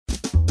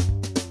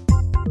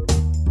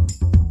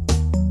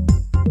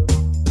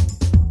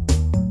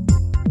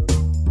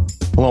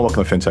Hello and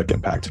welcome to FinTech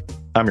Impact.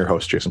 I'm your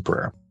host, Jason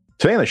Pereira.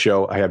 Today on the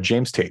show, I have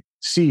James Tate,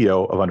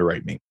 CEO of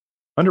Underwrite Me.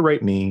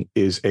 Underwrite Me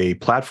is a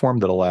platform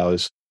that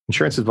allows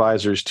insurance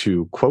advisors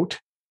to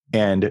quote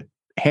and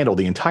handle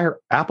the entire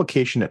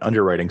application and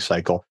underwriting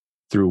cycle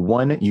through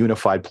one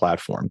unified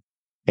platform,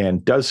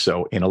 and does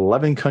so in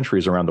 11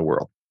 countries around the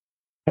world.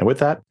 And with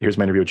that, here's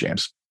my interview with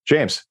James.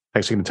 James,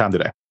 thanks for taking the time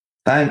today.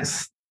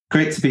 Thanks.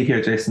 Great to be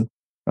here, Jason.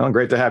 Well,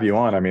 great to have you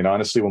on. I mean,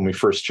 honestly, when we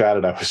first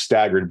chatted, I was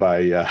staggered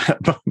by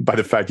by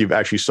the fact you've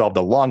actually solved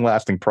a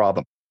long-lasting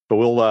problem. But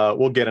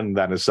we'll get into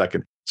that in a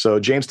second. So,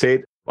 James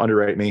Tate,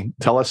 Underwrite Me.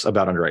 Tell us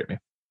about Underwrite Me.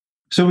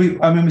 So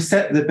we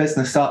set the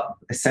business up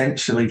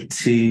essentially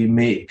to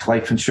make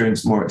life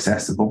insurance more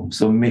accessible.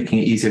 So making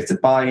it easier to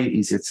buy,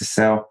 easier to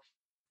sell.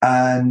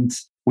 And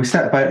we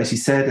set about, as you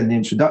said in the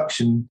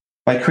introduction,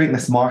 by creating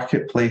this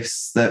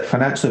marketplace that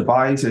financial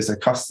advisors or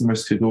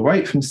customers could go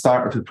right from the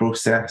start of the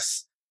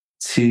process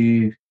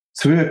to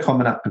through a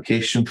common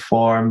application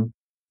form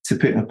to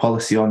putting a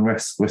policy on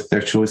risk with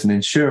their chosen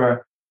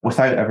insurer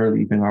without ever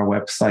leaving our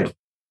website.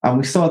 And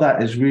we saw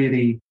that as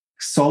really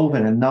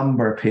solving a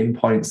number of pain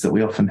points that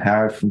we often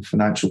heard from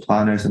financial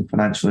planners and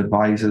financial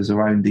advisors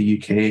around the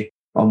UK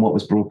on what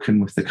was broken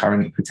with the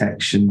current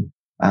protection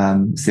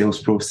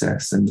sales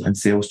process and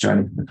sales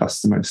journey for the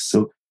customers.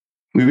 So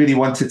we really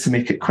wanted to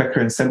make it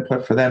quicker and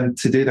simpler for them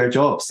to do their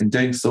jobs. In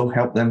doing so,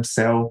 help them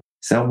sell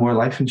more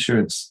life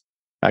insurance.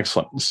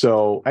 Excellent.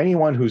 So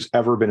anyone who's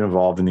ever been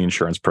involved in the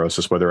insurance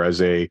process, whether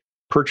as a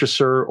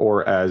purchaser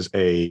or as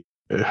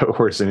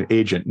an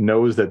agent,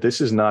 knows that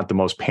this is not the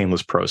most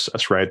painless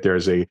process, right?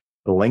 There's a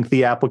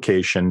lengthy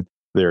application.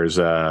 There's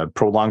a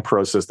prolonged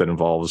process that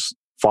involves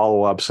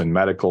follow-ups and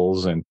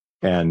medicals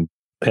and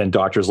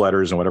doctor's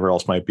letters and whatever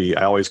else might be.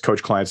 I always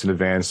coach clients in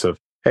advance of,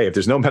 hey, if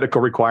there's no medical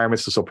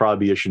requirements, this will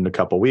probably be issued in a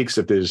couple of weeks.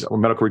 If there's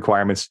medical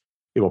requirements,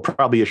 it will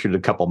probably be issued in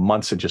a couple of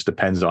months. It just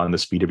depends on the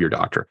speed of your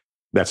doctor.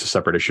 That's a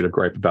separate issue to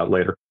gripe about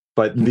later.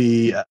 But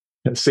the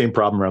same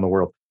problem around the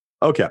world.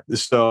 Okay,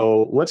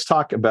 so let's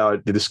talk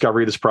about the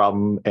discovery of this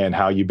problem and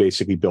how you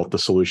basically built the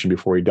solution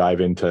before we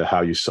dive into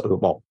how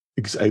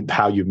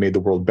you've made the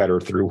world better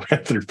through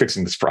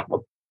fixing this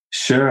problem.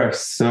 Sure.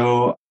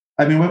 So,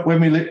 I mean, when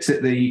we looked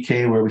at the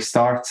UK where we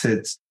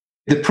started,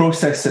 the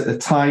process at the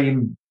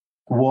time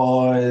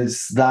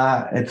was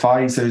that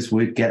advisors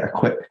would get a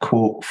quick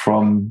quote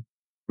from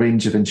a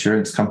range of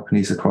insurance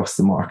companies across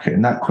the market.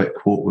 And that quick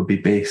quote would be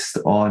based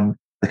on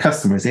the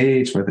customer's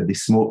age, whether they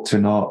smoked or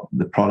not,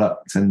 the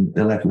product and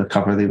the level of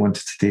cover they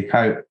wanted to take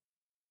out.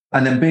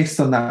 And then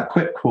based on that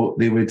quick quote,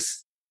 they would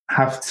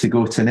have to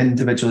go to an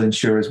individual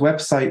insurer's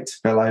website to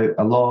fill out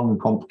a long and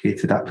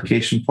complicated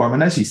application form.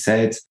 And as you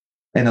said,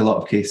 in a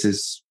lot of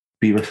cases,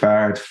 be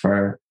referred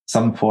for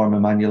some form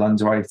of manual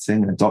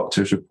underwriting, a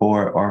doctor's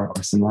report, or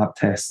some lab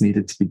tests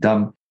needed to be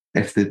done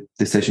if the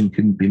decision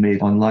couldn't be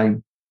made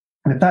online.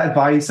 And if that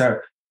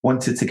advisor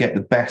wanted to get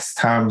the best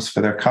terms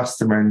for their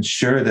customer and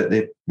ensure that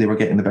they were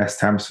getting the best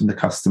terms from the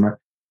customer,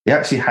 they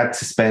actually had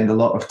to spend a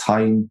lot of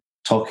time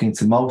talking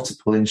to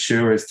multiple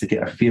insurers to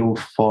get a feel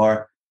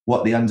for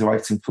what the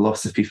underwriting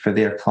philosophy for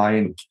their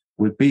client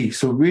would be.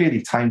 So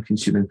really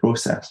time-consuming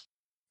process.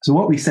 So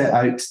what we set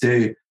out to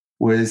do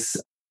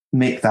was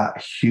make that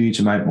huge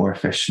amount more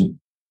efficient.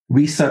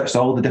 Researched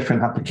all the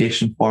different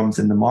application forms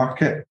in the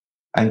market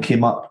and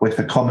came up with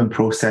a common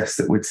process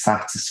that would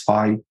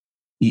satisfy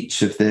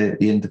each of the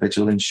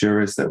individual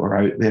insurers that were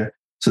out there,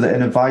 so that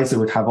an advisor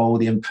would have all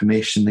the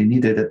information they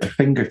needed at their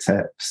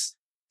fingertips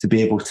to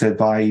be able to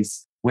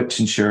advise which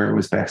insurer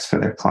was best for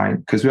their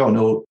client. Because we all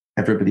know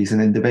everybody's an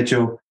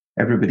individual,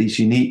 everybody's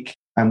unique,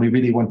 and we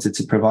really wanted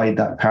to provide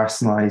that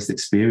personalized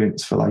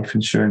experience for life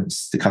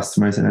insurance to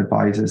customers and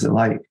advisors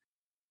alike.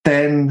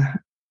 Then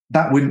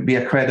that wouldn't be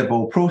a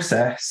credible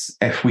process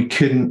if we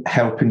couldn't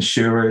help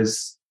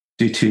insurers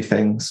do two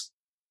things.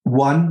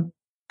 One,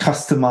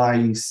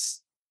 customize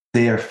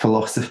their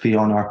philosophy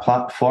on our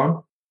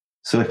platform.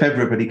 So if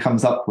everybody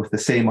comes up with the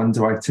same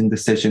underwriting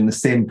decision, the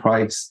same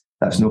price,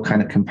 that's no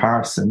kind of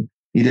comparison.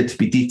 Needed to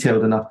be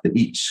detailed enough that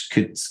each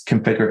could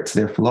configure it to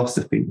their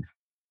philosophy.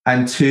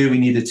 And two, we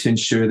needed to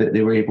ensure that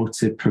they were able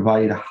to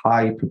provide a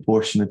high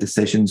proportion of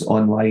decisions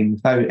online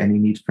without any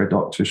need for a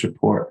doctor's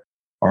report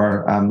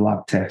or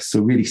lab tests.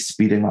 So really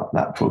speeding up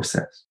that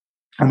process.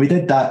 And we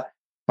did that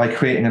by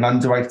creating an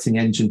underwriting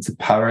engine to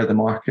power the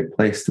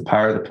marketplace, to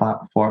power the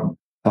platform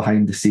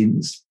behind the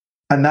scenes.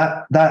 And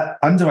that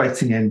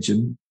underwriting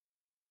engine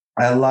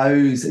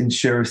allows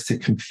insurers to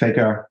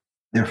configure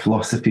their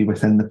philosophy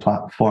within the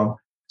platform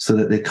so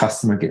that the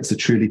customer gets a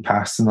truly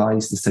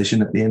personalized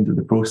decision at the end of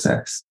the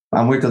process.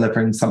 And we're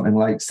delivering something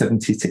like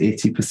 70 to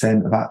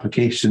 80% of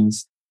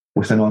applications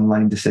with an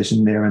online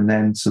decision there and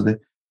then. So the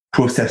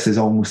process is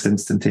almost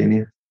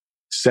instantaneous.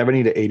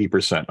 70 to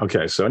 80%.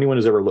 Okay. So anyone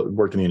who's ever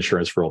worked in the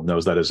insurance world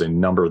knows that is a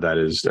number that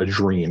is a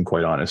dream,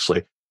 quite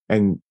honestly.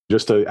 And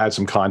just to add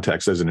some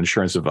context as an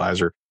insurance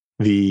advisor,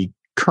 the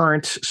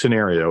current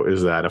scenario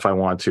is that if I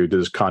want to,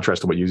 this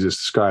contrast to what you just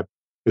described,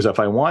 is if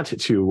I want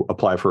to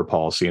apply for a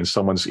policy and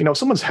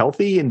someone's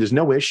healthy and there's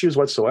no issues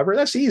whatsoever,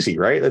 that's easy,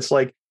 right? It's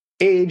like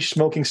age,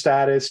 smoking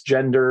status,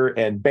 gender,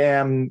 and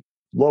bam,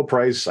 low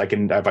price.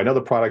 If I know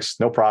the products,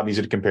 no problem,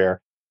 easy to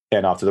compare,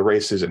 and off to the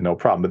races and no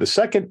problem. But the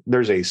second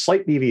there's a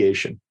slight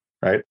deviation,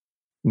 right?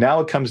 Now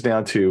it comes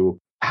down to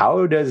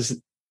how does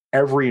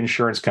every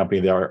insurance company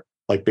there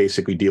like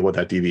basically deal with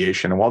that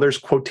deviation? And while there's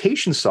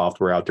quotation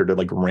software out there to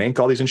like rank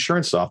all these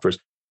insurance softwares,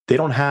 they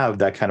don't have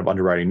that kind of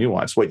underwriting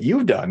nuance. What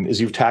you've done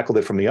is you've tackled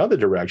it from the other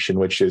direction,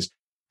 which is,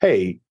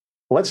 hey,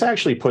 let's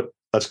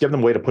give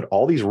them a way to put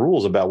all these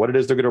rules about what it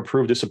is they're going to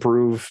approve,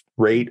 disapprove,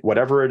 rate,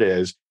 whatever it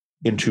is,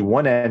 into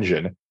one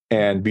engine.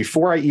 And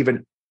before I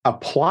even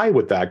apply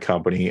with that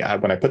company,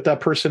 when I put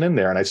that person in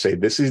there and I say,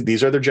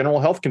 these are their general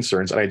health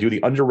concerns, and I do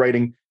the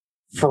underwriting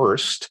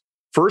first,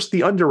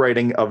 the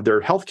underwriting of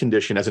their health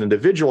condition as an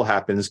individual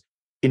happens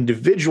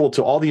individual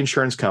to all the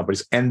insurance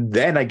companies. And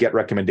then I get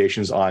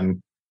recommendations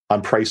on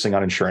pricing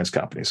on insurance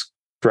companies.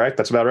 Correct?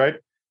 That's about right?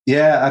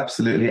 Yeah,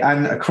 absolutely.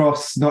 And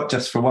across, not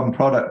just for one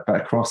product,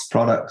 but across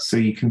products. So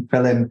you can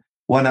fill in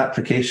one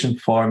application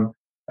form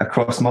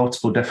across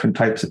multiple different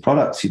types of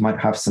products. You might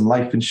have some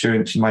life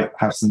insurance, you might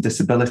have some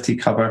disability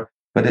cover,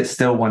 but it's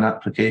still one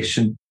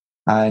application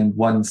and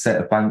one set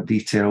of bank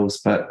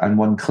details, and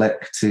one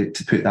click to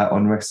put that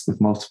on risk with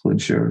multiple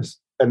insurers.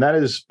 And that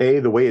is A,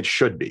 the way it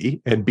should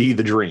be, and B,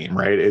 the dream,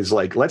 right? Is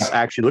like, let's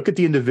actually look at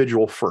the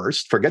individual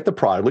first, forget the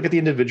product, look at the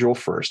individual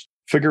first,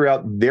 figure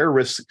out their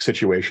risk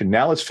situation.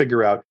 Now let's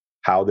figure out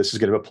how this is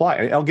going to apply.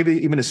 And I'll give you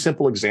even a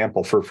simple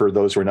example for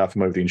those who are not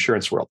familiar with the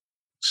insurance world.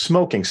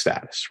 Smoking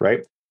status,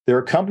 right? There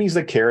are companies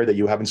that care that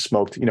you haven't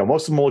smoked.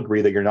 Most of them will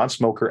agree that you're a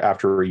non-smoker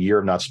after a year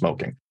of not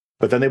smoking,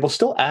 but then they will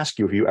still ask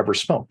you if you ever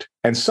smoked.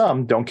 And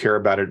some don't care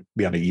about it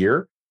beyond a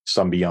year,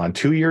 some beyond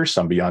 2 years,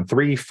 some beyond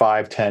 3,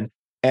 5, 10.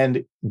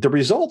 And the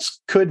results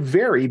could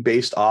vary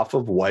based off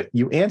of what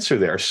you answer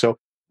there. So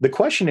the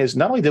question is,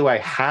 not only do I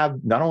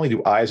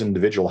as an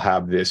individual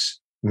have this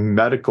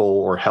medical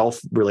or health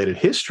related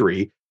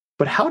history,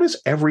 but how does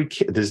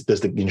does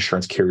the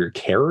insurance carrier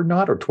care or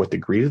not, or to what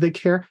degree do they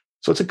care?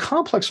 So it's a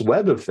complex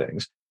web of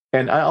things.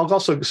 And I'll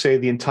also say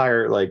the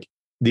entire,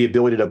 the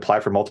ability to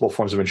apply for multiple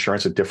forms of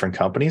insurance at different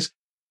companies,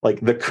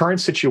 the current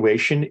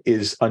situation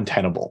is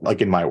untenable.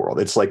 In my world,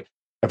 it's like,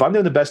 if I'm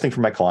doing the best thing for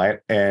my client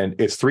and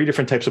it's 3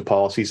 different types of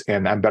policies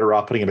and I'm better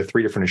off putting them at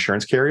 3 different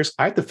insurance carriers,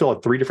 I have to fill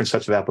out 3 different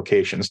sets of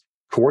applications,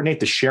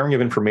 coordinate the sharing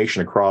of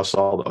information across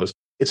all those.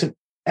 It's an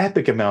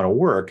epic amount of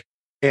work.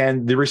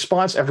 And the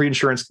response every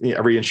insurance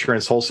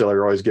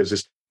wholesaler always gives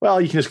is, well,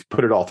 you can just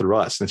put it all through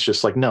us. And it's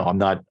just like, no, I'm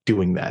not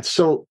doing that.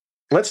 So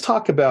let's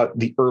talk about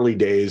the early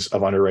days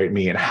of Underwrite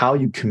Me and how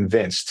you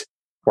convinced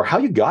or how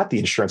you got the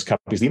insurance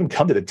companies to even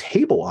come to the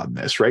table on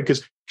this, right?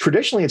 Because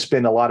traditionally it's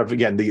been a lot of,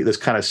 again, this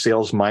kind of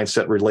sales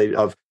mindset related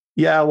of,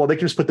 yeah, well, they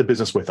can just put the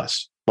business with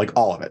us,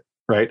 all of it,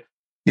 right?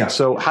 Yeah.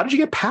 So how did you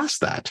get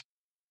past that?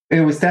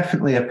 It was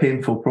definitely a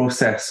painful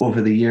process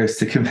over the years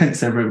to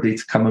convince everybody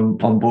to come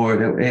on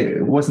board.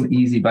 It wasn't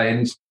easy by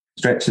any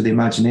stretch of the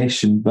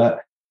imagination, but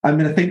I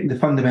think the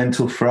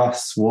fundamental for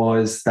us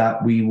was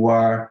that we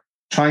were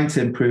trying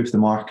to improve the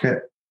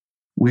market.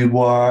 We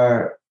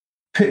were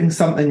putting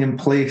something in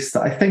place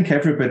that I think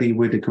everybody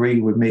would agree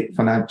would make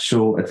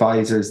financial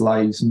advisors'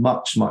 lives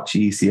much, much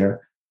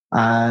easier.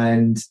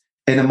 And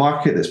in a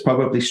market that's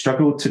probably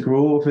struggled to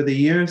grow over the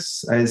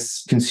years,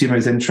 as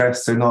consumers'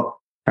 interests are not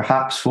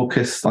perhaps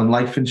focused on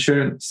life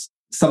insurance,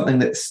 something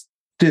that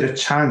stood a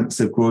chance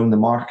of growing the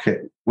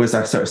market was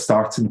our sort of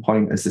starting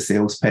point as the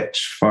sales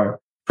pitch for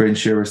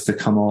insurers to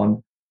come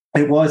on.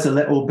 It was a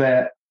little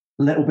bit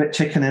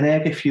chicken and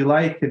egg, if you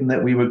like, in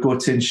that we would go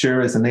to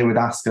insurers and they would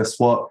ask us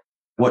what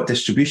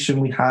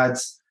distribution we had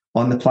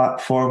on the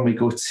platform. We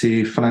go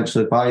to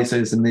financial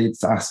advisors and they'd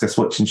ask us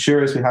which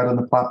insurers we had on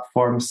the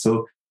platform.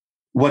 So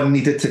one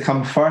needed to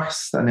come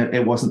first, and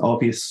it wasn't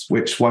obvious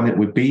which one it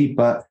would be.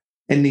 But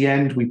in the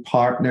end, we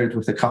partnered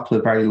with a couple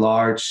of very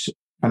large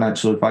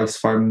financial advice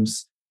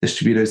firms,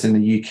 distributors in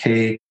the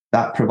UK,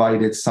 that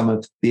provided some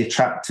of the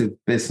attractive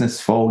business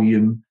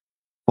volume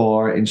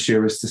for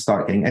insurers to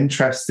start getting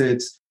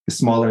interested. The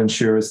smaller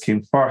insurers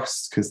came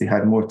first because they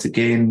had more to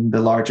gain.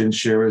 The larger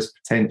insurers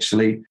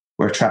potentially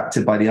were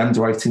attracted by the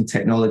underwriting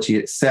technology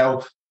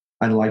itself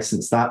and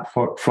licensed that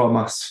from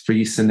us for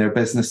use in their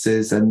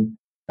businesses. And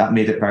that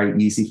made it very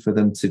easy for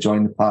them to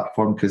join the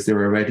platform because they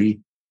were already,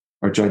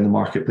 or join the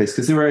marketplace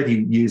because they were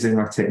already using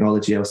our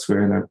technology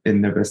elsewhere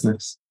in their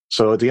business.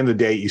 So at the end of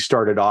the day, you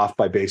started off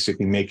by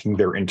basically making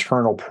their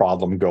internal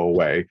problem go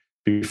away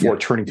before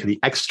turning to the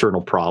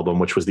external problem,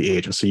 which was the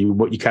agent. So you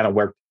kind of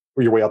worked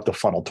your way up the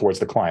funnel towards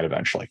the client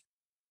eventually.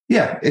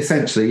 Yeah,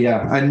 essentially,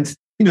 yeah. And,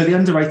 the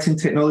underwriting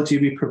technology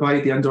we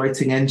provide, the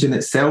underwriting engine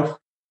itself,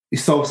 it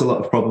solves a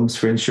lot of problems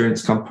for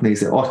insurance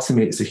companies. It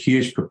automates a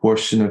huge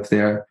proportion of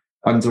their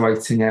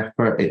underwriting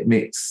effort. It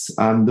makes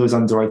those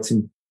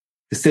underwriting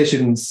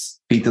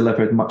decisions be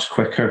delivered much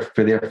quicker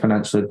for their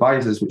financial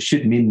advisors, which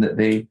should mean that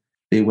they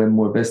win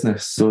more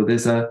business. So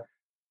there's a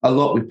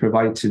lot we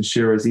provide to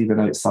insurers, even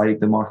outside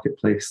the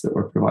marketplace, that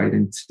we're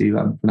providing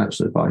to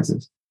financial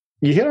advisors.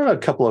 You hit on a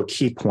couple of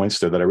key points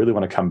there that I really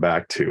want to come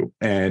back to.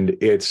 And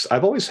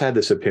I've always had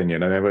this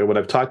opinion. And when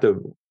I've talked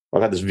to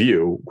I've had this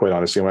view, quite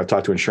honestly, when I've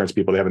talked to insurance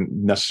people, they haven't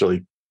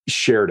necessarily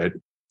shared it,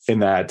 in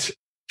that,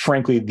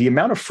 frankly, the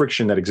amount of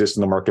friction that exists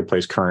in the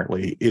marketplace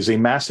currently is a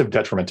massive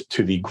detriment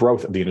to the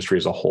growth of the industry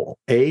as a whole.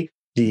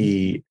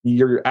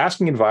 You're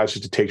asking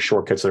advisors to take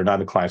shortcuts that are not in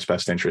the client's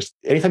best interest.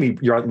 Anytime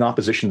you're in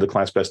opposition to the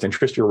client's best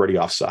interest, you're already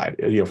offside,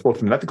 both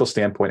from an ethical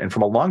standpoint and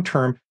from a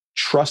long-term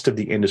trust of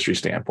the industry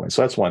standpoint.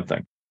 So that's one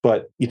thing.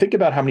 But you think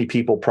about how many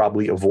people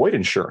probably avoid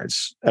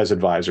insurance as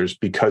advisors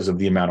because of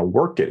the amount of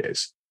work it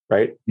is,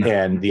 right?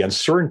 Yeah. And the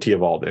uncertainty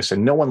of all this.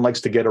 And no one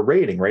likes to get a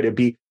rating, right?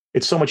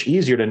 It's so much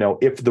easier to know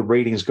if the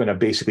rating is going to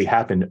basically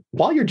happen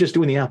while you're just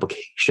doing the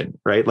application,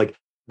 right? Like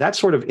that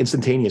sort of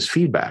instantaneous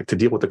feedback to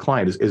deal with the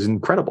client is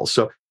incredible.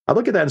 So I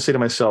look at that and say to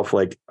myself,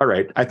 like, all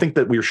right, I think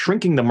that we're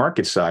shrinking the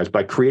market size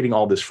by creating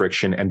all this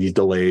friction and these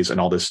delays and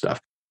all this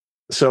stuff.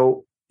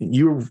 So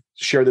you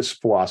share this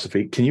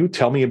philosophy. Can you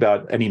tell me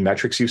about any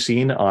metrics you've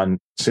seen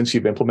since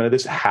you've implemented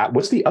this?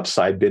 What's the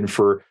upside been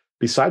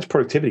besides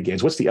productivity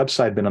gains? What's the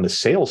upside been on the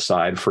sales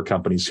side for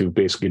companies who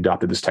basically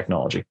adopted this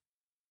technology?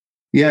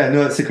 Yeah,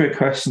 no, it's a great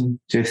question,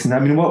 Jason. I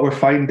mean, what we're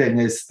finding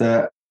is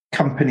that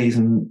companies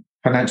and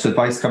financial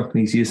advice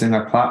companies using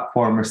our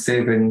platform are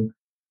saving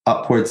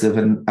upwards of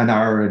an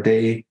hour a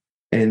day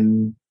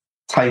in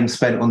time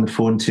spent on the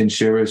phone to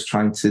insurers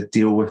trying to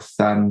deal with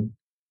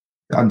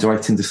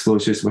underwriting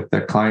disclosures with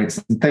their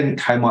clients. And think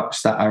how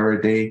much that hour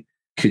a day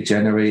could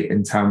generate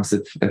in terms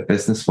of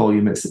business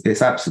volume.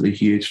 It's absolutely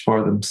huge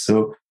for them.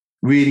 So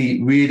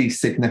really, really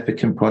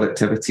significant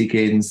productivity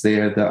gains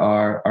there that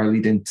are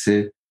leading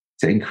to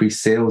increase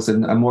sales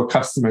and more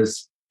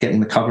customers getting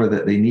the cover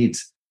that they need,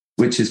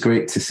 which is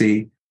great to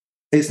see.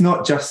 It's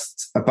not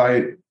just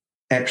about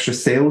extra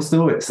sales,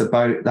 though. It's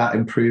about that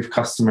improved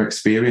customer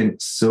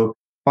experience. So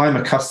if I'm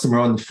a customer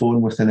on the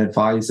phone with an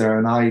advisor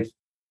and I've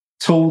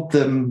told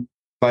them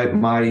about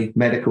my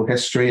medical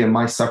history and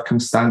my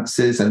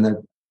circumstances, and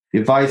the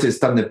advisor's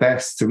done the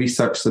best to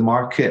research the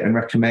market and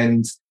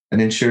recommend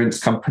an insurance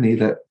company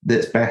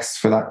that's best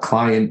for that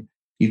client,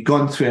 you've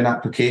gone through an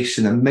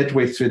application, and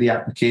midway through the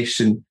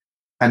application,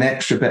 an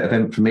extra bit of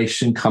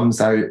information comes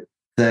out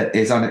that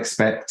is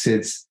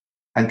unexpected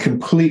and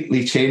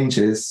completely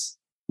changes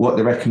what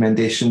the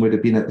recommendation would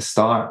have been at the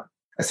start.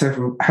 It's a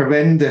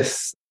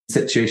horrendous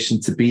situation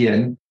to be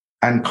in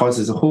and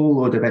causes a whole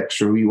load of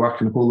extra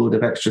rework and a whole load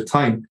of extra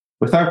time.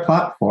 With our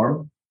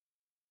platform,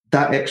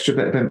 that extra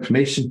bit of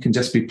information can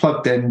just be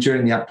plugged in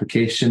during the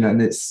application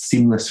and it's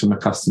seamless from a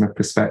customer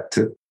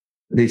perspective.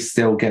 They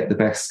still get the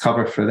best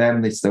cover for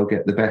them. They still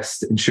get the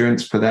best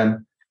insurance for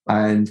them,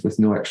 and with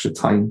no extra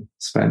time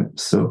spent.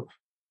 So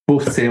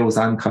both sales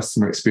and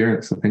customer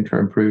experience, I think, are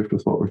improved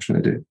with what we're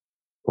trying to do.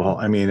 Well,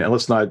 I mean, and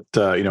let's not,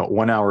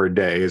 1 hour a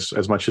day,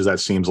 as much as that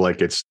seems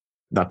like it's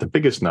not the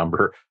biggest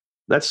number,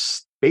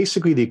 that's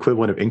basically the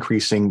equivalent of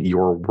increasing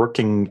your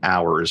working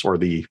hours or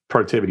the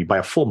productivity by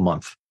a full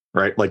month,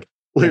 right? Like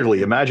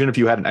literally, imagine if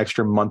you had an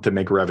extra month to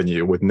make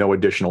revenue with no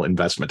additional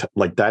investment.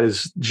 Like that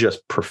is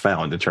just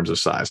profound in terms of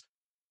size.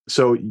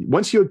 So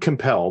once you had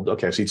compelled,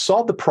 so you'd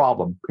solved the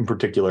problem in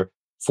particular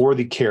for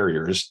the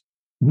carriers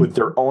with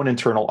their own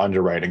internal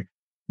underwriting.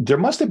 There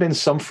must have been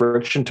some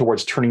friction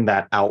towards turning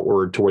that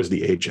outward towards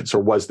the agents,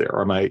 or was there?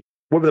 Or what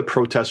were the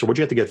protests, or what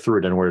did you have to get through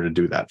it in order to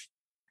do that?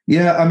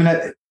 Yeah, I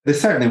mean, there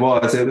certainly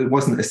was. It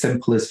wasn't as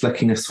simple as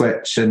flicking a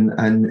switch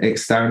and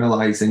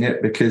externalizing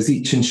it, because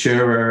each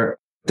insurer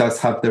does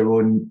have their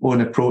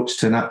own approach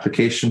to an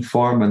application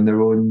form and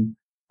their own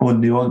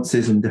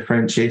nuances and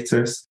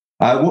differentiators.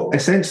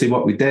 Essentially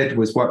what we did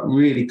was work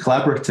really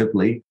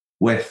collaboratively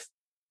with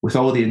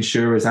all the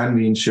insurers and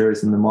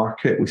reinsurers in the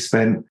market. We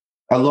spent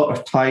a lot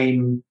of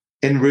time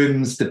in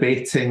rooms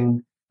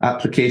debating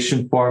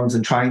application forms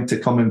and trying to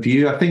come in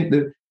view. I think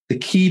the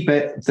key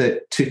bit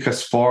that took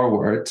us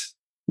forward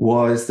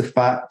was the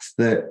fact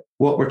that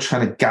what we're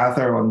trying to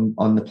gather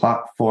on the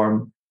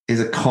platform is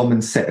a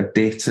common set of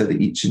data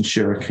that each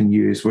insurer can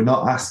use. We're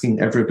not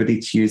asking everybody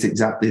to use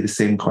exactly the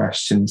same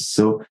questions.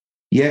 So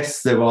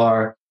yes, there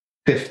are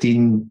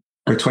 15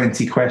 or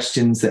 20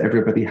 questions that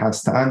everybody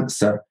has to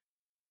answer,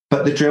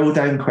 but the drill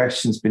down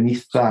questions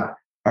beneath that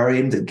are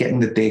aimed at getting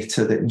the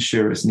data that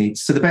insurers need.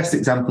 So the best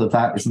example of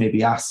that is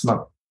maybe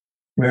asthma,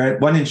 where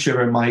one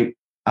insurer might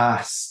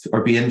ask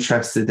or be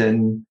interested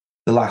in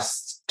the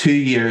last 2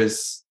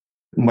 years,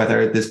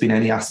 whether there's been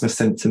any asthma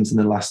symptoms in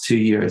the last 2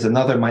 years.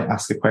 Another might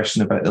ask a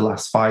question about the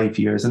last 5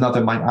 years.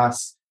 Another might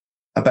ask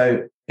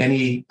about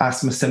any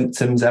asthma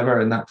symptoms ever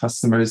in that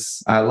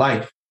customer's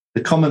life.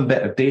 The common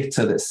bit of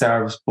data that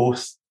serves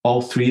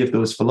all three of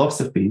those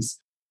philosophies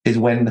is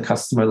when the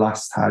customer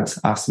last had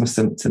asthma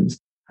symptoms.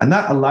 And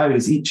that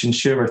allows each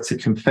insurer to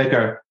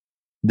configure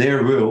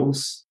their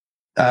rules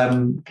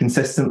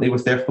consistently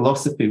with their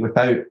philosophy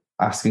without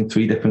asking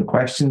three different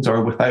questions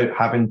or without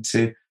having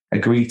to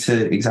agree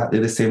to exactly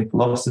the same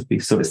philosophy.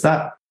 So it's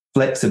that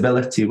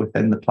flexibility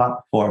within the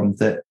platform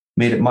that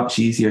made it much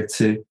easier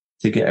to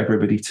get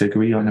everybody to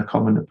agree on a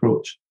common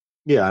approach.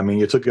 Yeah, I mean,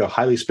 you took a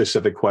highly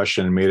specific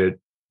question and made it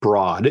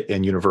broad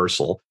and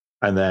universal,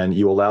 and then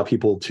you allow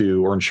people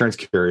or insurance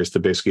carriers to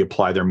basically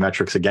apply their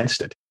metrics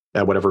against it.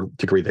 at whatever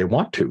degree they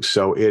want to.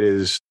 So it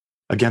is,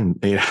 again,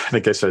 I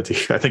think I said to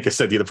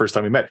you the first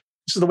time we met,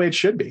 this is the way it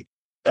should be,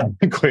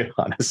 quite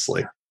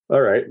honestly.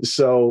 All right.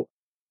 So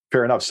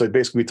fair enough. So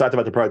basically we talked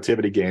about the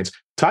productivity gains.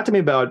 Talk to me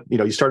about,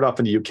 you started off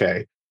in the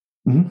UK.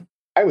 Mm-hmm.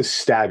 I was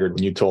staggered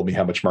when you told me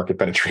how much market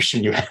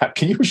penetration you have.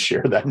 Can you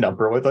share that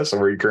number with us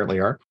and where you currently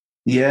are?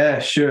 Yeah,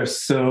 sure.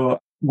 So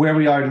where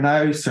we are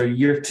now, so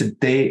year to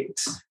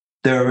date,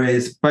 there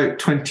is about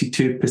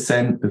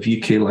 22% of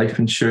UK life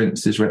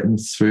insurance is written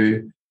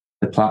through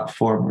the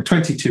platform, or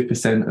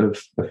 22%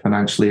 of the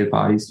financially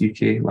advised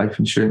UK life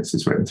insurance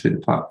is written through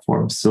the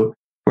platform. So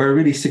we're a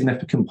really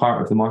significant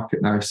part of the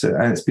market now. So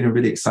and it's been a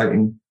really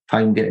exciting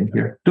time getting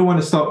here. Don't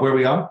want to stop where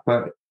we are,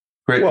 but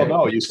great. Well,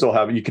 no,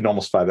 you can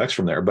almost 5x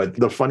from there. But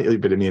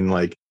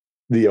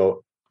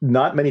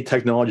not many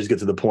technologies get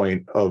to the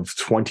point of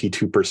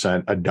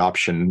 22%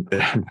 adoption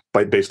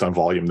based on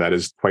volume. That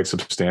is quite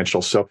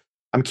substantial. So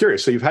I'm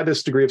curious. So you've had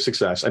this degree of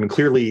success. I mean,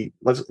 clearly,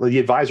 the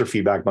advisor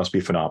feedback must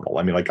be phenomenal.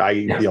 I mean,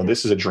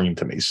 this is a dream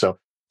to me. So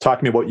talk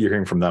to me about what you're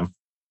hearing from them.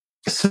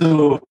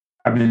 So,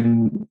 I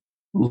mean,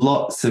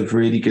 lots of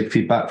really good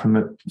feedback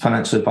from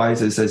financial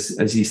advisors.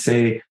 As you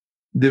say,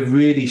 the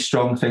really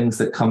strong things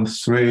that come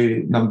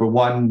through, number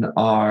one,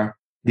 are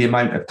the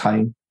amount of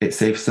time it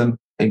saves them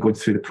in going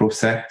through the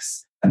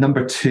process. And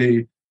number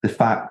two, the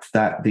fact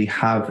that they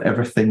have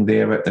everything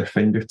there at their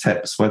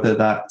fingertips, whether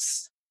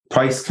that's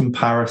price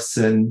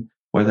comparison,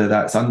 whether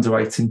that's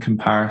underwriting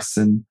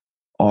comparison,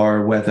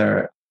 or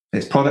whether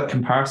it's product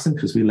comparison,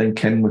 because we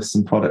link in with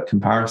some product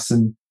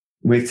comparison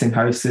rating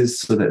houses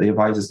so that the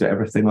advisors get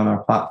everything on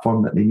our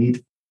platform that they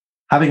need.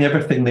 Having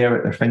everything there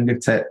at their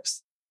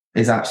fingertips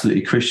is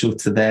absolutely crucial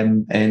to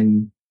them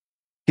in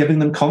giving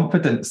them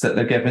confidence that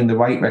they're giving the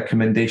right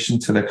recommendation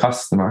to their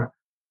customer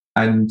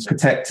and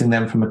protecting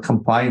them from a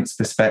compliance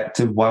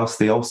perspective, whilst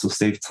they also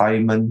save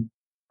time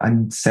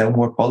and sell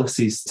more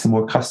policies to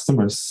more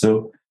customers.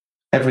 So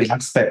every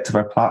aspect of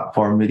our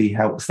platform really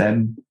helps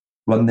them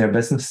run their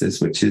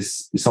businesses, which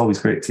is, it's always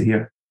great to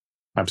hear.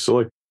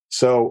 Absolutely.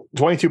 So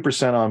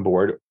 22% on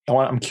board.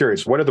 I'm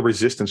curious, what are the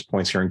resistance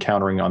points you're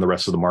encountering on the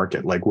rest of the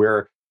market? Like,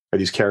 where are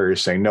these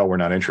carriers saying, no, we're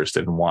not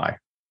interested, and why?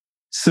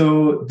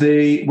 So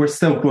we're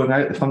still growing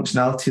out the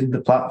functionality of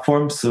the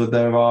platform. So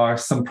there are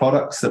some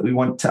products that we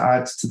want to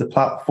add to the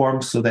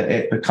platform so that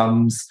it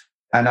becomes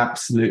an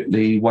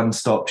absolutely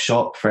one-stop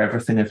shop for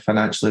everything a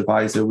financial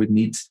advisor would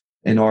need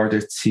in order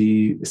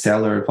to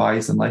sell or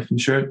advise on life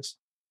insurance.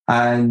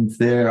 And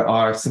there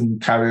are some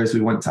carriers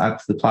we want to add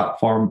to the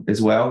platform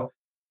as well.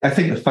 I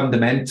think the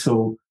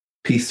fundamental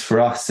piece for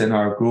us in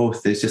our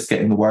growth is just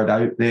getting the word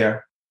out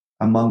there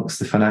amongst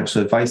the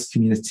financial advice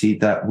community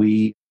that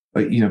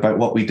about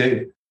what we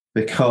do.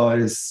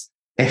 Because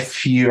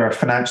if you're a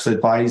financial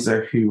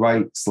advisor who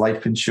writes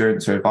life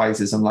insurance or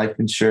advises on life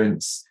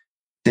insurance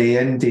day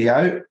in, day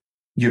out,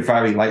 you're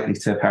very likely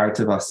to have heard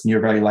of us, and you're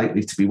very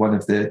likely to be one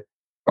of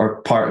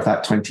or part of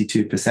that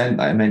 22% that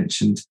I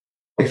mentioned.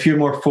 If you're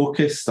more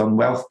focused on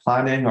wealth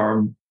planning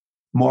or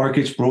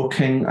mortgage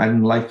broking,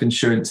 and life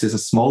insurance is a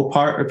small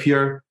part of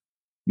your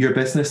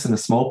business and a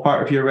small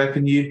part of your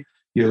revenue,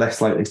 you're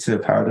less likely to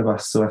have heard of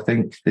us. So I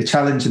think the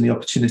challenge and the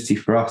opportunity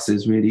for us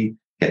is really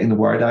getting the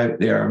word out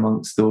there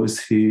amongst those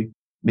who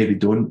maybe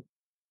don't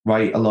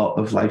write a lot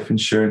of life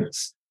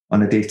insurance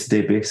on a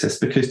day-to-day basis.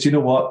 Because do you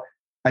know what?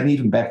 An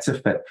even better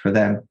fit for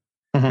them.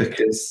 Mm-hmm.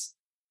 Because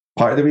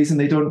part of the reason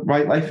they don't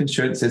write life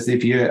insurance is they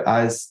view it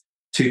as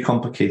too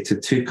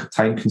complicated, too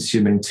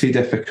time-consuming, too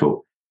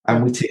difficult.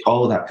 And we take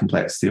all of that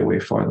complexity away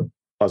for them.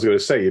 I was going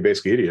to say, you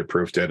basically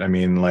idiot-proofed it. I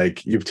mean,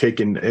 like, it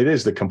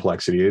is the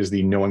complexity, it is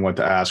the knowing what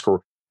to ask,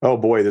 or, oh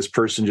boy, this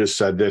person just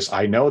said this.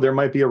 I know there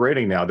might be a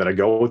rating now that I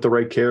go with the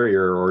right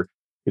carrier, or,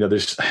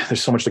 there's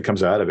so much that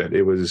comes out of it.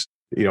 It was,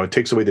 it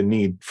takes away the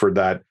need for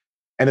that.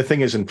 And the thing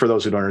is, and for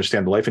those who don't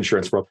understand the life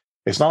insurance world,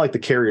 it's not like the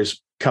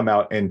carriers come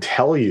out and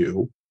tell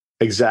you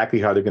exactly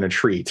how they're going to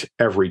treat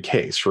every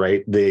case,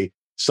 right?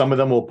 Some of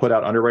them will put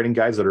out underwriting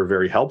guides that are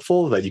very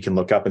helpful that you can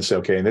look up and say,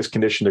 okay, in this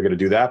condition, they're going to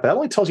do that. But that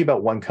only tells you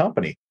about one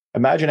company.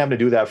 Imagine having to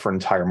do that for an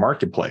entire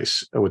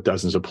marketplace with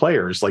dozens of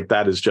players. Like,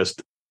 that is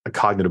just a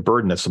cognitive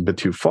burden that's a bit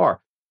too far.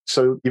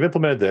 So you've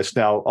implemented this.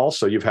 Now,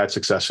 also, you've had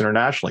success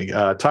internationally.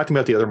 Talk to me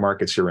about the other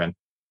markets you're in.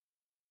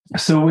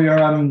 So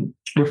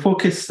we're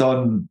focused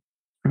on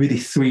really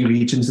 3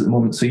 regions at the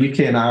moment. So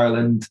UK and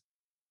Ireland,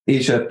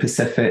 Asia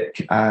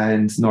Pacific,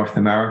 and North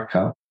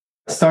America.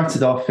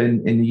 Started off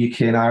in the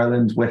UK and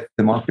Ireland with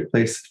the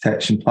marketplace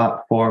protection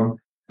platform,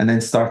 and then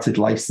started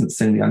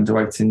licensing the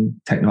underwriting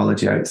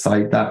technology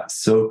outside that.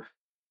 So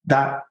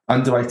that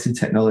underwriting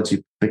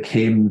technology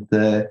became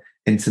the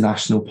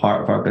international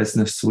part of our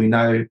business. So we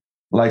now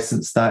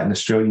license that in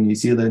Australia, New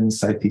Zealand,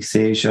 Southeast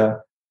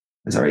Asia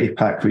as our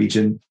APAC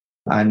region.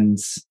 And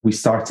we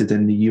started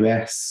in the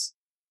US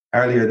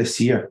earlier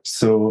this year.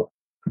 So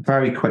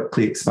very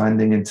quickly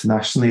expanding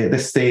internationally. At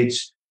this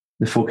stage,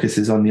 the focus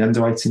is on the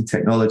underwriting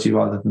technology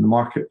rather than the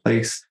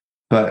marketplace.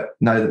 But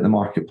now that the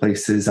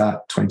marketplace is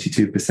at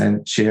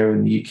 22% share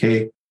in the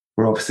UK,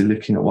 we're obviously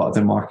looking at what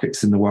other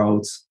markets in the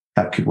world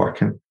that could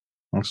work in.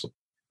 Awesome.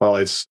 Well,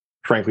 it's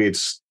frankly,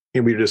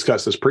 we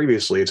discussed this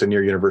previously, it's a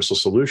near universal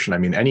solution. I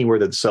mean, anywhere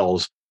that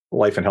sells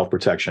life and health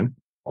protection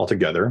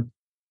altogether,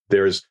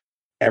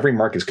 every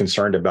market is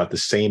concerned about the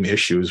same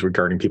issues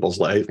regarding people's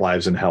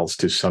lives and health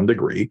to some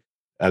degree.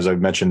 As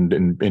I've mentioned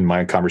in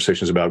my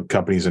conversations about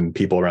companies and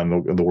people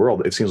around the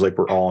world, it seems like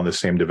we're all on the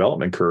same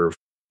development curve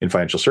in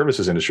financial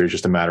services industry. It's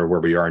just a matter of where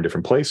we are in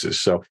different places.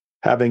 So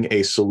having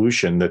a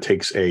solution that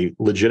takes a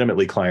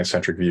legitimately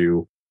client-centric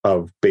view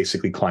of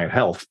basically client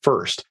health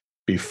first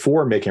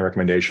before making a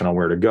recommendation on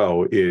where to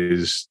go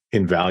is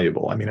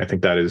invaluable. I mean, I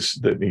think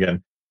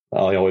again,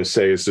 I always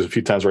say is there's a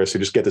few times where I say,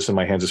 just get this in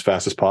my hands as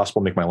fast as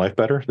possible, make my life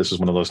better. This is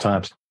one of those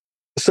times.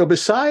 So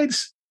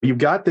besides, you've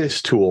got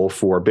this tool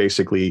for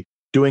basically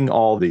doing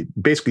all the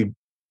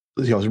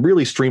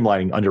really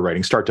streamlining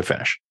underwriting start to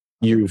finish.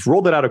 You've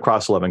rolled it out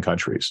across 11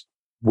 countries.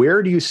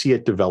 Where do you see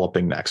it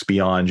developing next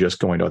beyond just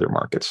going to other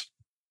markets?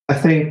 I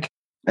think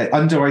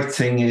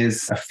underwriting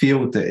is a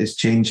field that is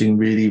changing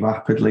really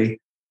rapidly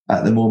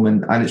at the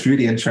moment. And it's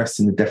really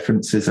interesting the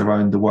differences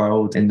around the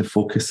world in the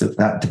focus of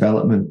that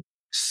development.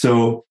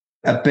 So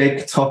a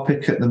big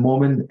topic at the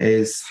moment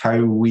is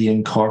how we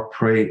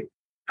incorporate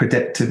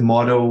predictive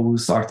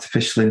models,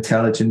 artificial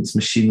intelligence,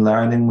 machine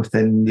learning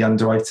within the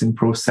underwriting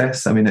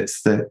process. I mean,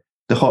 it's the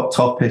hot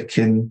topic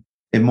in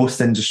most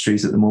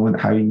industries at the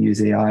moment, how you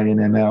use AI and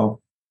ML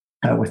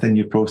within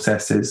your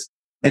processes.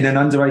 In an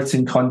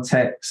underwriting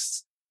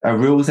context, a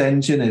rules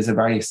engine is a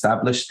very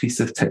established piece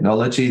of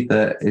technology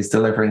that is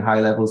delivering high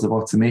levels of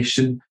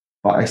automation.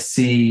 But I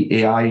see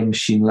AI and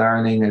machine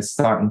learning as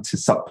starting to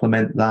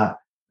supplement that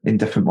in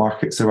different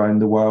markets around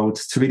the world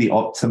to really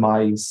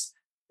optimize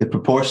the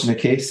proportion of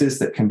cases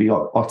that can be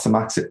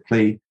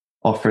automatically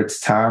offered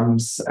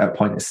terms at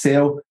point of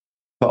sale,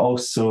 but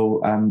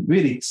also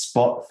really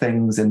spot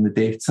things in the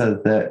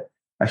data that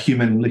a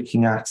human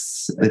looking at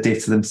the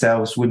data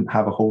themselves wouldn't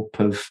have a hope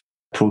of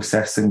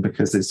processing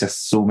because there's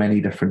just so many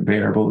different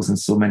variables and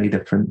so many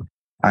different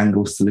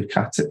angles to look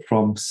at it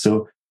from.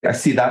 So I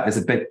see that as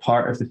a big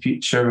part of the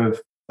future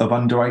of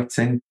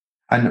underwriting.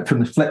 And from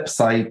the flip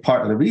side,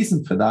 part of the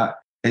reason for that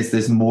is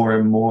there's more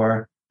and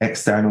more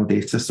external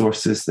data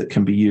sources that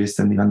can be used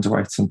in the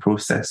underwriting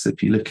process.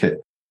 If you look at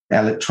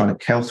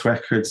electronic health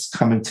records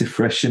coming to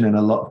fruition in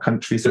a lot of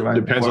countries around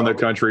the world. Depends on the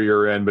country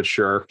you're in, but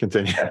sure,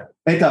 continue. Yeah,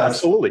 it does.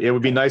 Absolutely. It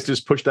would be nice to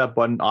just push that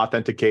button,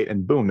 authenticate,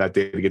 and boom, that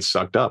data gets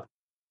sucked up.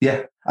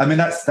 Yeah. I mean,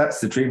 that's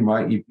the dream,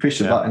 right? You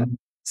push a button,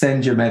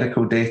 send your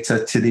medical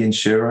data to the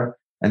insurer,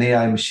 an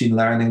AI machine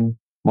learning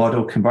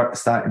model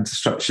converts that into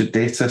structured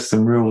data,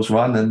 some rules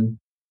run, and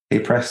hey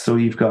presto,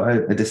 you've got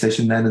a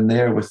decision then and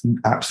there with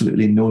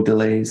absolutely no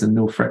delays and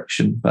no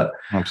friction. But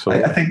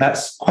I think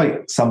that's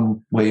quite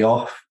some way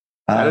off.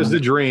 That is the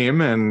dream.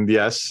 And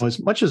yes,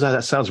 as much as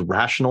that sounds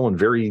rational and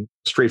very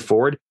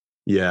straightforward,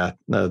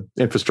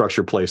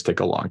 infrastructure plays take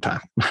a long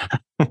time.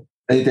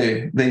 They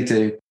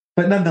do.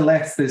 But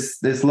nonetheless,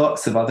 there's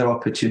lots of other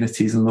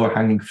opportunities and lower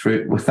hanging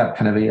fruit with that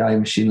kind of AI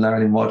machine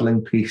learning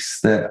modeling piece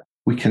that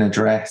we can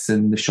address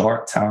in the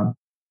short term.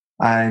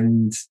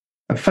 And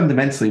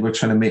fundamentally, we're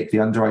trying to make the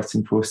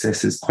underwriting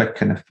process as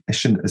quick and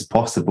efficient as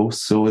possible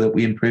so that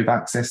we improve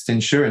access to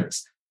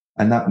insurance.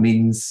 And that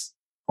means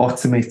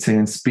automating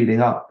and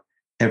speeding up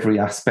every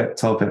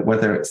aspect of it,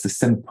 whether it's the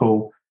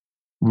simple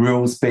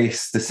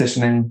rules-based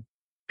decisioning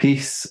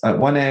piece at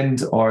one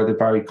end or the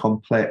very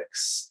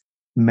complex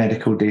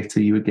medical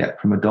data you would get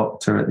from a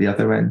doctor at the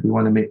other end. We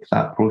want to make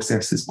that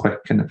process as quick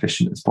and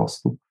efficient as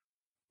possible.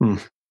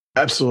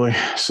 Absolutely.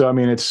 So, I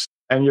mean,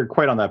 and you're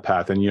quite on that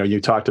path. And,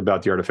 you talked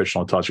about the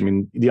artificial intelligence. I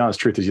mean, the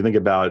honest truth is you think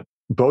about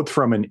both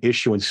from an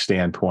issuance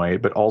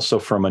standpoint, but also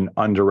from an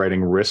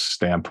underwriting risk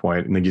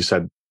standpoint. And then you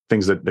said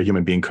things that a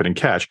human being couldn't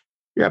catch.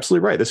 You're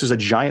absolutely right. This is a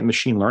giant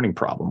machine learning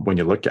problem when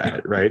you look at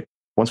it, right?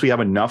 Once we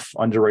have enough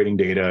underwriting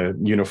data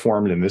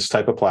uniformed in this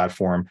type of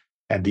platform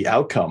and the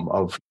outcome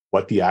of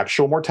what the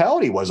actual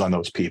mortality was on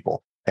those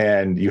people,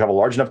 and you have a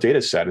large enough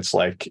data set, it's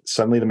like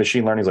suddenly the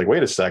machine learning is like,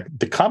 wait a sec,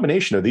 the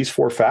combination of these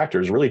 4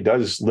 factors really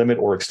does limit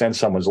or extend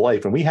someone's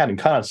life. And we hadn't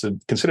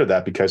considered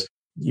that because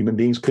human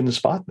beings couldn't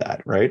spot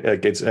that, right?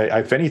 Like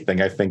if anything,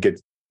 I think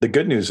the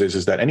good news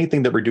is that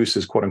anything that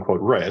reduces quote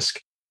unquote risk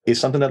is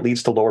something that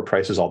leads to lower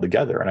prices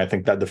altogether. And I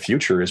think that the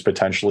future is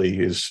potentially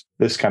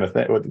this kind of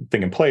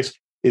thing in place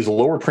is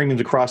lower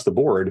premiums across the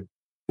board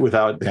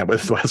without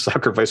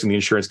sacrificing the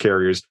insurance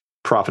carriers'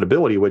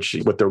 profitability,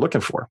 what they're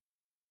looking for.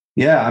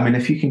 Yeah, I mean,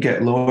 if you can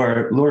get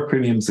lower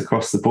premiums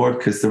across the board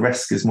because the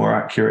risk is more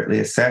accurately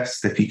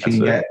assessed, if you can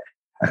get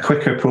a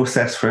quicker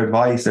process for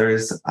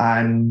advisors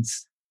and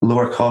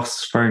lower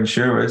costs for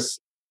insurers,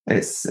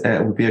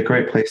 it would be a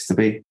great place to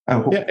be.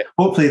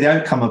 Hopefully the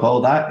outcome of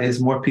all that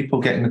is more people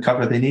getting the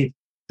cover they need.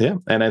 Yeah,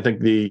 and I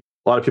think a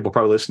lot of people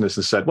probably listen to this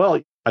and said, well,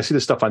 I see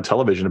this stuff on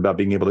television about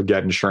being able to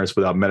get insurance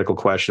without medical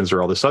questions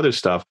or all this other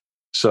stuff.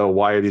 So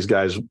why are these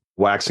guys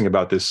waxing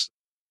about this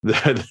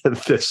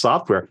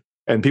software?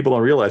 And people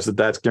don't realize that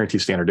that's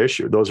guaranteed standard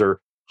issue. Those are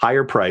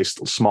higher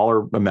priced,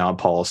 smaller amount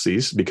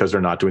policies because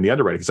they're not doing the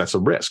underwriting because that's a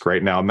risk,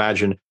 right? Now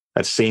imagine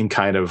that same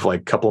kind of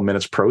like couple of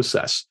minutes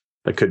process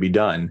that could be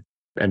done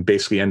and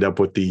basically end up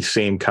with the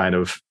same kind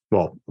of,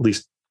 well, at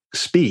least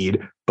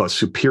speed, but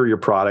superior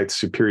product,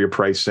 superior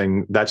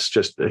pricing. That's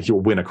just,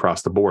 you'll win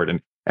across the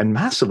board and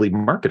massively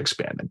market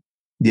expanding.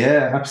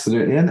 Yeah,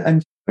 absolutely.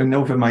 And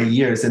over my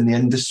years in the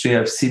industry,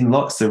 I've seen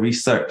lots of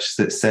research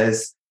that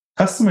says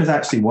customers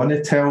actually want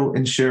to tell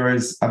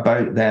insurers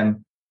about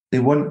them. They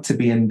want to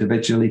be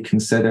individually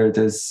considered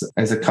as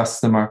a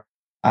customer.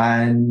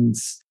 And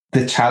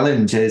the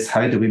challenge is,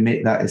 how do we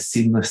make that as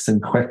seamless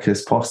and quick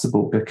as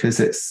possible?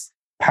 Because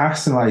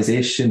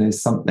personalization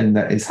is something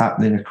that is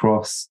happening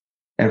across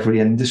every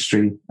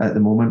industry at the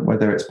moment,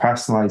 whether it's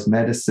personalized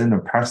medicine or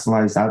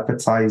personalized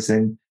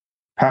advertising.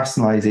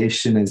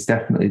 Personalization is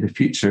definitely the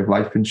future of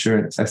life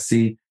insurance. I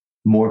see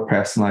more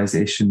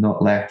personalization,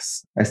 not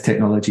less, as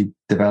technology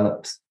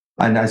develops.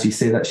 And as you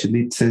say, that should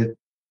lead to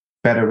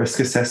better risk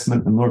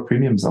assessment and lower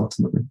premiums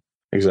ultimately.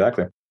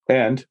 Exactly.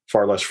 And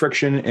far less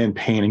friction and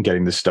pain in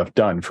getting this stuff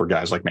done for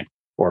guys like me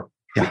or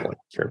people like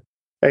here.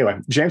 Anyway,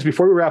 James,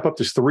 before we wrap up,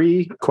 there's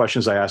 3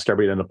 questions I asked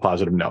everybody on a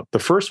positive note. The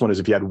first one is,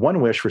 if you had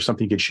one wish for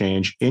something you could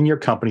change in your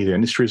company, the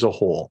industry as a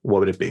whole, what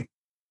would it be?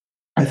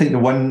 I think the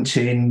one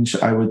change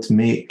I would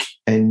make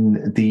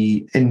in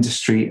the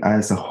industry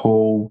as a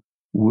whole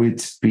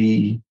would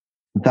be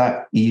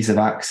that ease of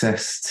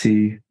access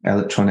to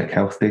electronic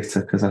health data,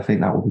 because I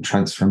think that will be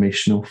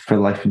transformational for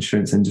the life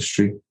insurance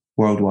industry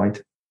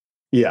worldwide.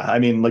 Yeah, I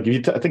mean, like if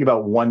you think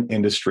about one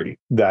industry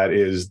that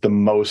is the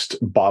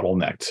most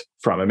bottlenecked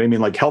from it, I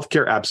mean, like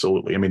healthcare,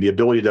 absolutely. I mean, the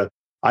ability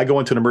I go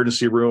into an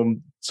emergency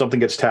room, something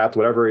gets tapped,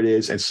 whatever it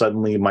is, and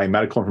suddenly my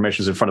medical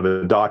information is in front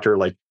of the doctor,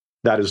 like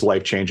that is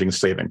life-changing and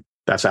saving.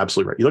 That's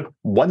absolutely right. You look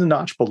one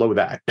notch below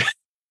that.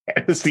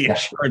 It's the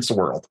insurance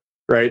world,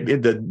 right?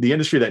 The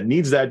industry that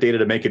needs that data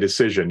to make a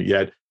decision.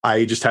 Yet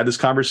I just had this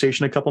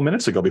conversation a couple of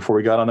minutes ago before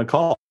we got on the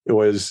call. It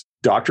was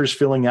doctors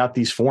filling out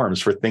these forms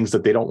for things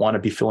that they don't want to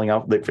be filling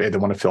out. They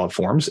want to fill out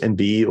forms and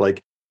be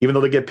like, even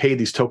though they get paid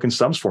these token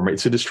sums for it,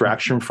 it's a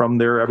distraction from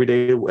their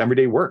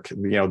everyday work.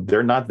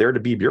 They're not there to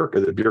be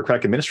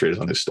bureaucratic administrators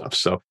on this stuff.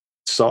 So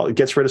it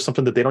gets rid of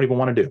something that they don't even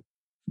want to do.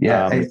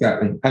 Yeah,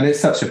 exactly. And it's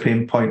such a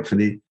pain point for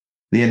the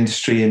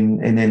industry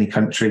in any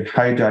country.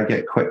 How do I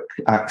get quick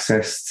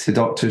access to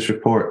doctors'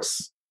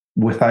 reports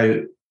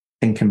without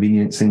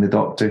inconveniencing the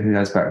doctor who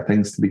has better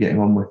things to be getting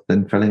on with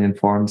than filling in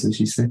forms, as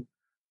you say?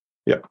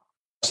 Yep.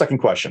 Second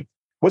question.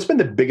 What's been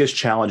the biggest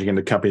challenge in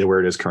the company to where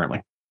it is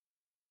currently?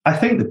 I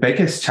think the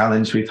biggest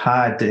challenge we've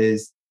had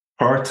is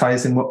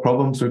prioritizing what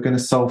problems we're going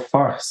to solve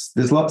first.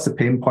 There's lots of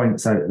pain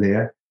points out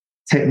there.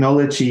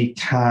 Technology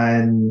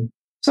can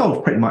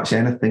solve pretty much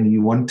anything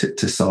you want it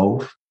to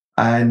solve.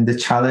 And the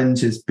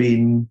challenge has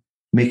been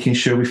making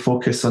sure we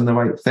focus on the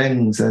right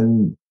things.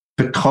 And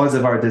because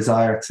of our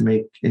desire to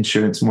make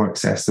insurance more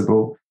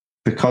accessible,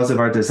 because of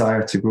our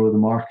desire to grow the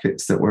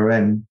markets that we're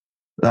in,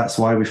 that's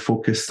why we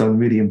focused on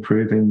really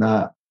improving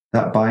that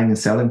buying and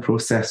selling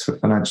process for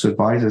financial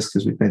advisors,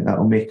 because we think that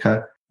will make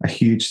a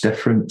huge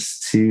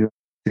difference to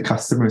the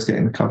customers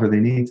getting the cover they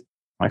need.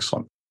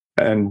 Excellent.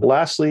 And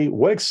lastly,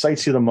 what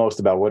excites you the most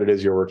about what it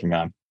is you're working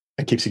on?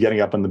 It keeps you getting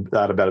up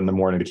out of bed in the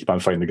morning to keep on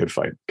fighting the good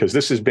fight. Because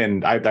this has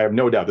been, I have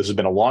no doubt, this has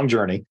been a long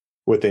journey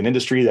with an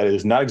industry that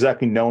is not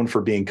exactly known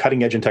for being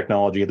cutting edge in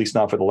technology, at least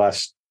not for the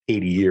last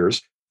 80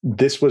 years.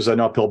 This was an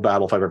uphill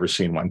battle if I've ever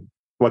seen one.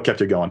 What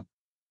kept you going?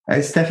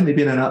 It's definitely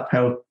been an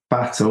uphill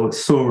battle.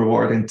 It's so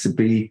rewarding to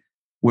be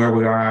where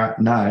we are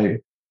at now.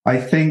 I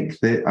think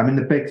that,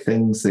 the big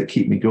things that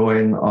keep me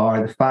going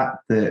are the fact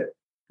that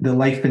the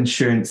life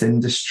insurance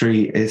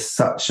industry is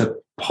such a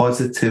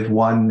positive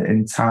one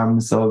in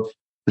terms of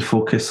the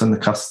focus on the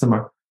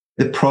customer.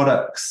 The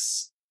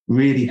products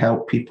really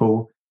help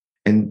people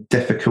in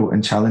difficult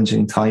and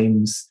challenging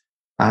times.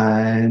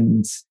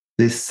 And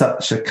there's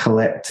such a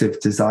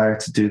collective desire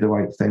to do the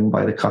right thing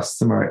by the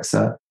customer. It's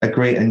a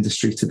great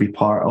industry to be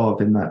part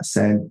of in that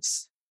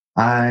sense.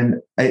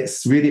 And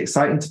it's really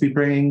exciting to be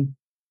bringing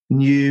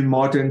new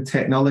modern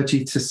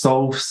technology to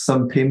solve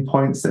some pain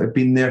points that have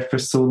been there for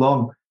so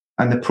long.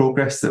 And the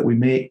progress that we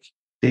make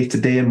day to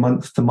day and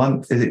month to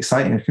month is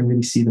exciting. I can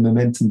really see the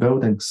momentum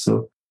building.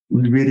 So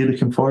we're really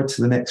looking forward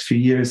to the next few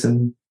years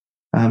and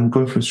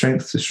going from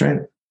strength to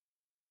strength.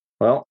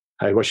 Well,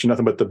 I wish you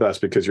nothing but the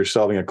best, because you're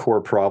solving a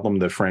core problem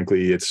that,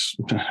 frankly, it's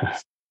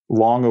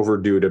long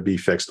overdue to be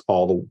fixed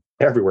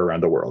everywhere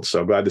around the world.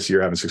 So glad to see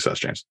you're having success,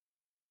 James.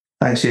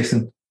 Thanks,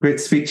 Jason. Great to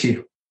speak to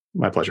you.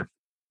 My pleasure.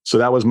 So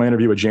that was my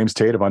interview with James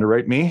Tate of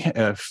Underwrite Me.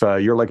 If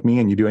you're like me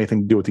and you do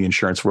anything to do with the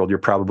insurance world, you're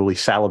probably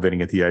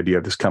salivating at the idea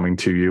of this coming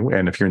to you.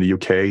 And if you're in the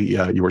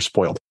UK, you were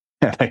spoiled.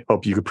 And I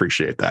hope you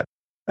appreciate that.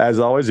 As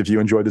always, if you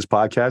enjoyed this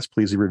podcast,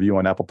 please leave a review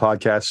on Apple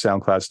Podcasts,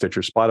 SoundCloud,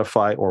 Stitcher,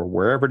 Spotify, or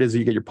wherever it is that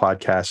you get your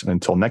podcasts. And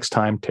until next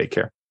time, take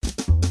care.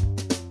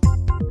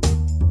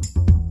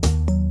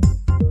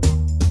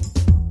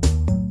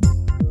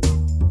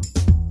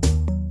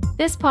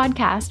 This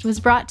podcast was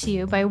brought to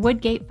you by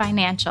Woodgate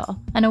Financial,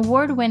 an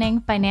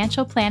award-winning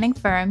financial planning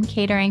firm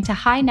catering to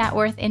high net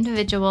worth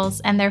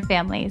individuals and their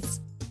families.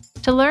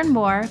 To learn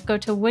more, go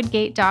to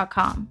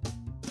woodgate.com.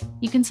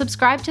 You can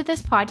subscribe to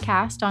this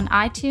podcast on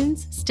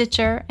iTunes,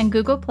 Stitcher, and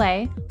Google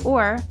Play,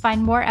 or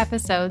find more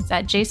episodes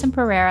at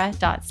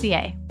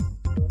jasonpereira.ca.